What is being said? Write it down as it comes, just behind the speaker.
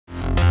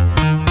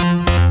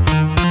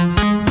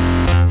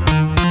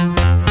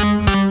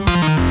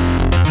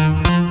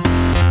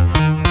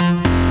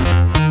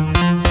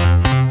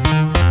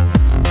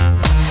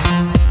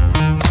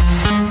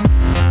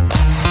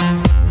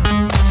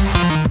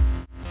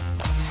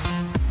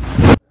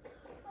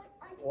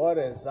What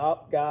is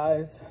up,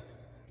 guys?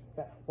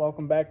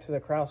 Welcome back to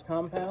the Kraus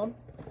compound,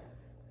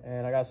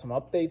 and I got some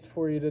updates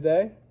for you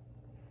today.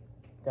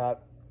 Got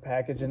a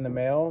package in the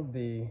mail,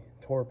 the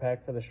tour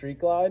pack for the Street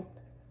Glide,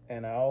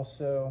 and I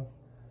also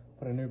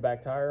put a new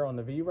back tire on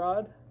the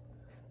V-Rod.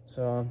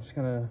 So I'm just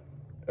gonna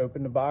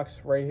open the box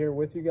right here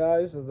with you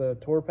guys of the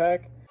tour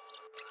pack.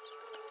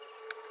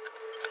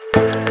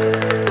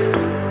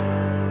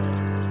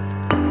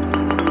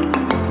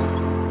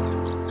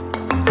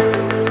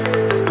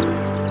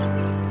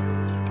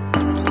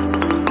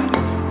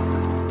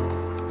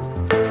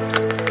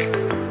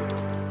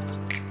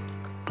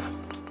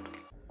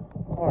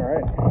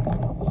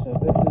 So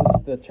this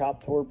is the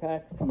Chop Tour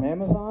Pack from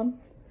Amazon,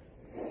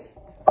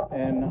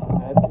 and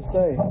I have to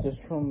say,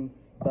 just from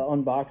the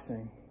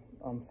unboxing,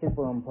 I'm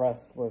super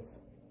impressed with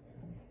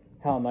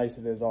how nice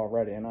it is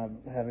already, and I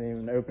haven't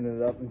even opened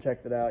it up and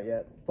checked it out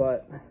yet.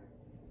 But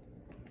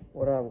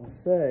what I will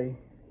say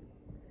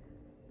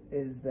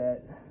is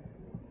that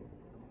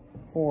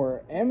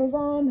for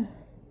Amazon,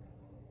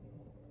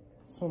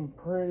 some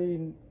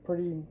pretty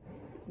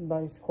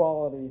nice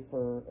quality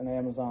for an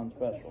Amazon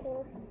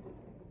special.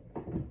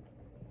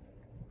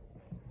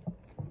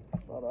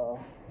 But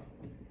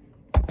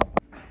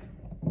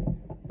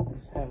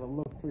just have a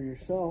look for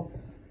yourself.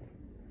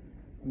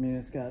 I mean,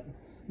 it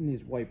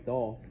needs wiped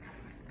off,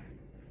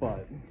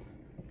 but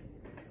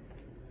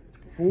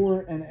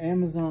for an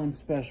Amazon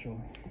special,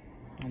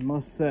 I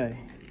must say,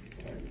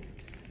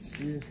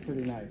 she is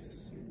pretty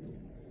nice.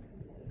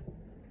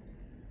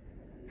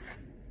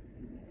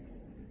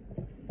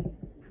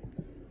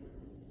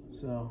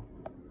 So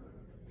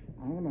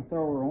I'm gonna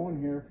throw her on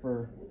here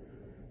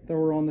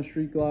throw her on the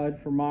Street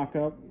Glide for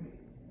mock-up,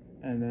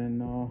 and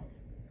then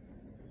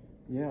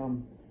yeah,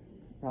 I'm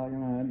probably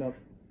gonna end up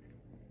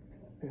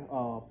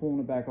pulling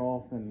it back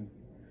off and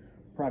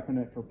prepping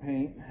it for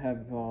paint.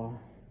 Have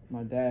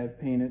my dad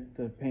paint it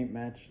to paint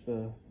match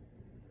the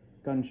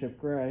gunship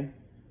gray,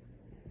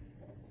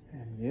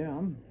 and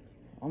yeah,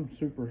 I'm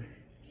super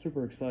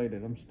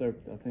excited. I'm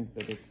stoked. I think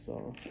that it's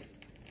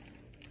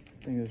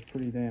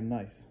pretty damn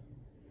nice.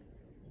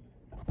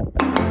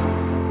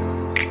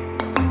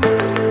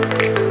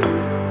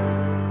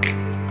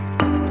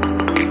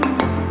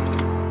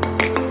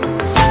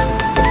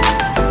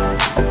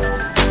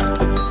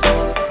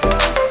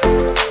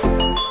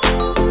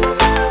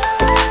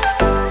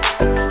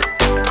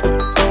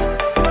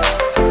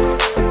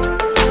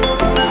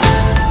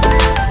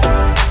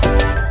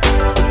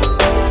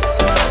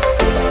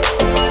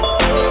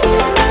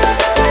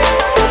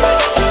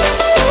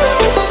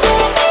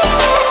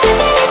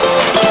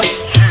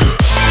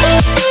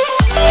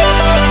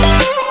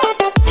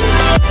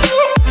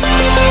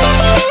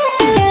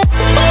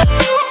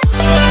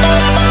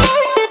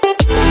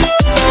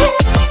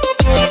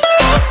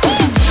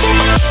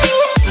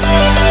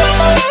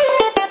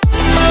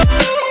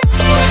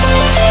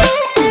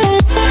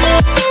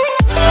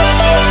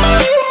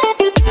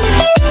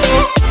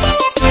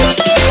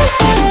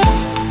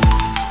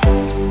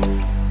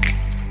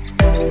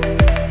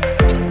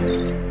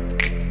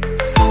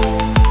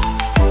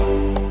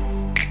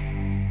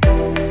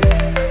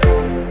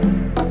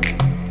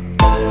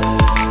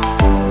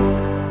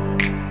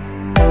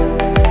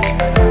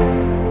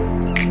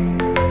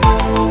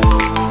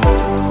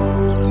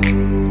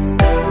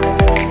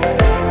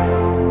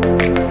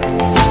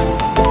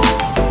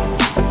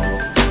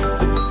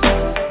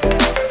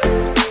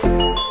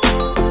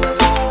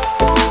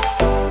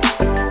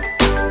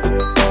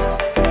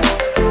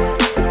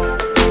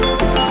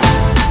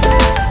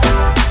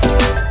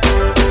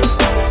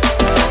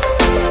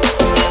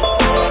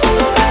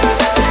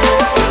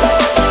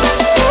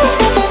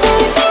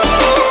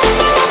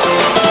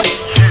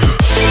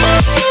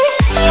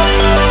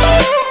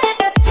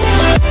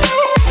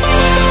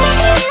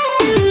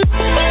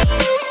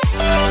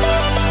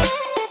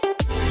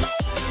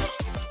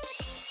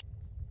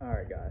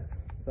 Alright guys,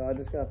 so I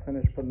just got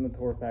finished putting the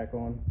tour pack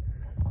on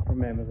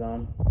from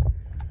Amazon.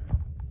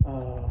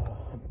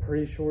 I'm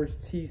pretty sure it's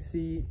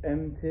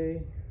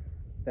Tcmt,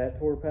 that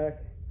tour pack.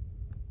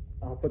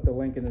 I'll put the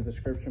link in the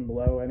description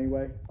below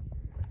anyway.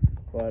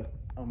 But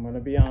I'm going to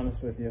be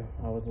honest with you,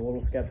 I was a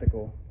little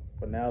skeptical.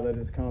 But now that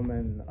it's come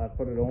and I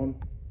put it on,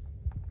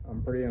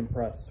 I'm pretty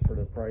impressed for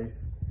the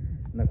price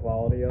and the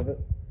quality of it.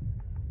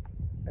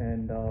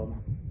 And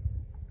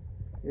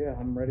yeah,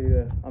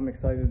 I'm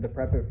excited to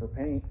prep it for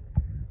paint.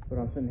 But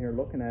I'm sitting here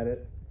looking at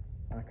it.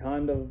 I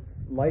kind of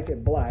like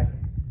it black,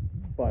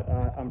 but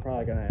I'm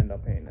probably gonna end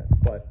up painting it.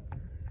 But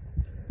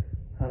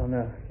I don't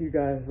know. You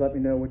guys let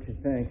me know what you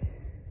think.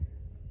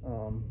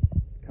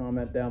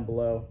 Comment down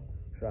below.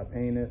 Should I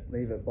paint it,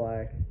 leave it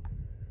black,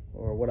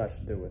 or what I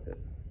should do with it?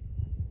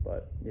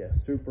 But yeah,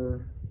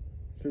 super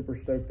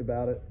stoked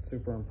about it.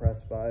 Super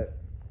impressed by it.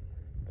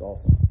 It's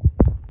awesome.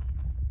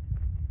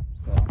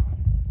 So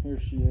here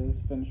she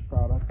is, finished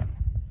product.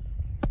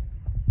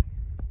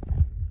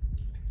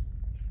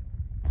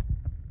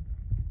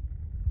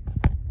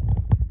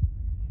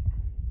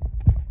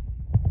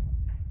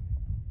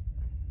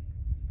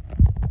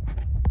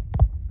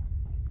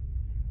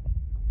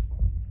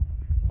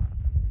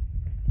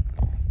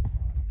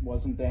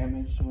 wasn't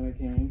damaged when it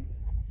came.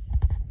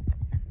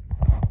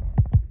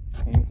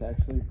 Paint's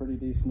actually pretty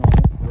decent on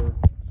it for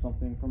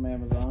something from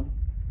Amazon.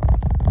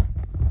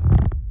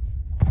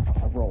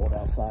 I'll roll it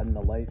outside in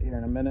the light here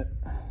in a minute.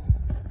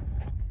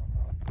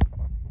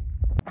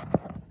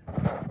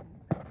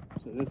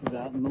 So this is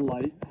out in the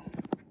light.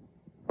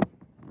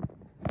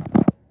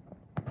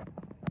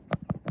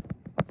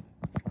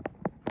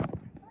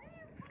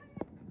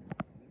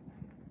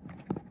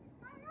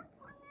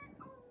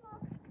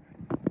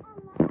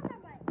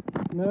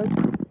 No,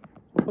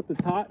 I'll put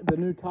the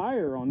new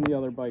tire on the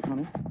other bike,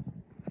 honey.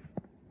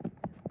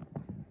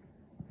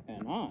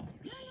 And I'm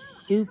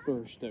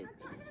super stoked.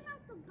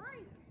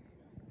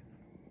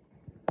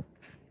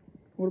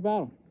 What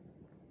about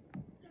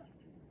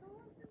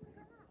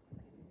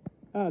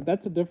them?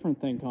 That's a different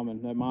thing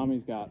coming that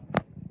Mommy's got.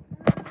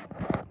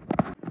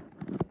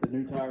 The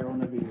new tire on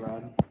the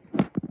V-Rod.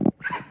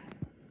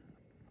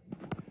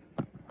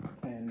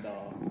 And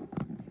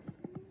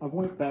I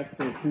went back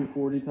to a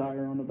 240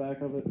 tire on the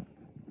back of it,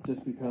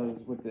 just because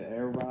with the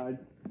air ride.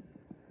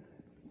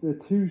 The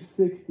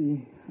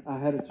 260, I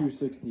had a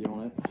 260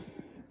 on it,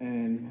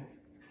 and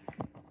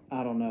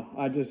I don't know,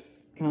 I just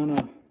kind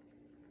of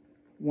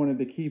wanted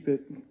to keep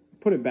it,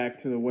 put it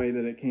back to the way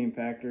that it came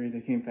factory.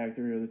 They came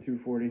factory with the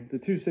 240. The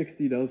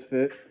 260 does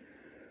fit,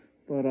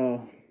 but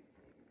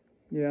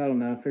yeah, I don't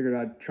know, I figured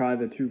I'd try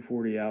the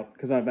 240 out,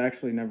 because I've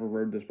actually never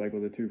rode this bike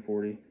with a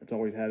 240. It's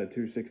always had a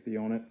 260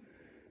 on it.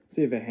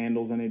 See if it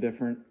handles any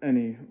different,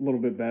 a little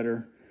bit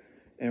better.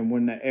 And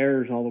when the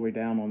air is all the way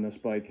down on this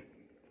bike,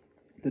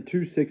 the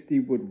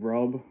 260 would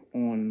rub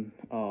on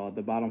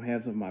the bottom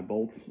halves of my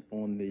bolts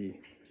on the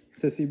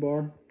sissy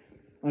bar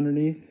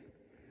underneath.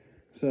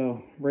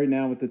 So right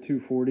now with the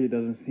 240, it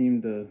doesn't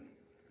seem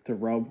to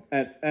rub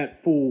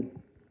at full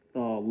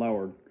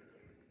lowered.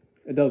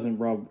 It doesn't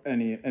rub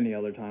any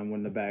other time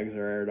when the bags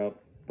are aired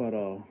up. But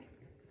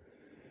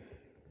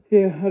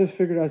yeah, I just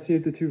figured I'd see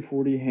if the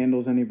 240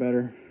 handles any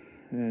better.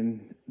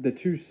 And the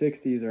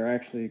 260s are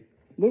actually a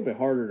little bit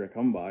harder to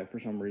come by for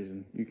some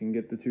reason. You can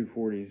get the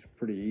 240s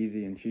pretty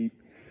easy and cheap,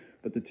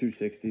 but the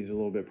 260s are a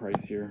little bit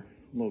pricier,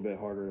 a little bit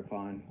harder to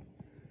find.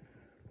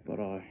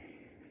 But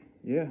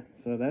yeah,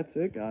 so that's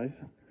it, guys.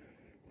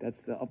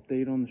 That's the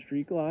update on the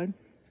Street Glide.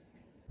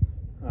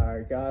 All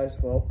right, guys,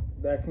 well,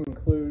 that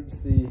concludes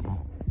the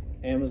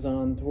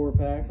Amazon tour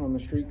pack on the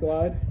Street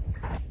Glide.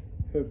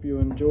 Hope you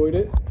enjoyed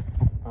it.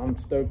 I'm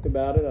stoked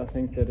about it. I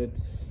think that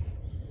it's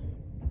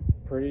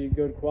pretty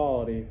good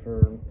quality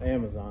for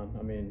Amazon.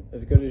 I mean,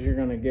 as good as you're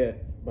gonna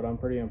get, but I'm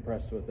pretty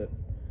impressed with it.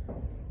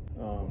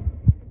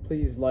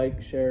 Please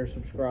like, share,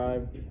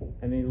 subscribe.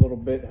 Any little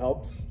bit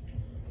helps.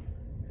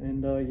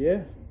 And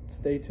yeah,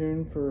 stay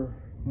tuned for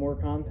more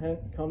content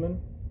coming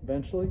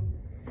eventually.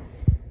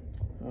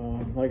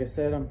 Like I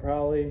said, I'm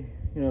probably,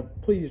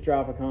 please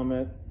drop a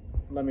comment.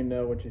 Let me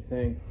know what you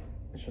think.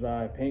 Should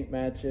I paint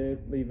match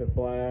it, leave it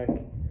black?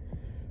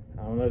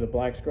 I don't know, the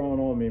black's growing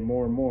on me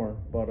more and more,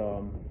 but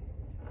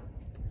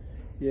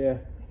yeah,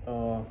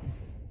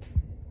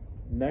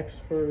 next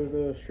for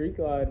the Street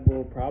Glide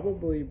will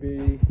probably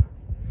be,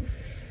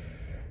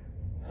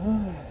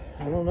 I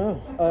don't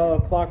know,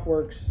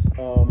 Clockworks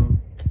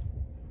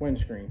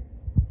windscreen.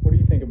 What do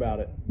you think about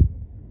it?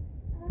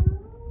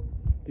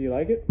 Do you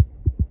like it?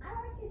 I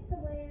like it the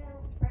way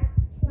it's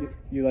black.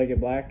 You like it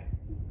black?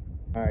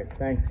 All right,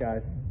 thanks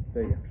guys.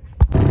 See ya.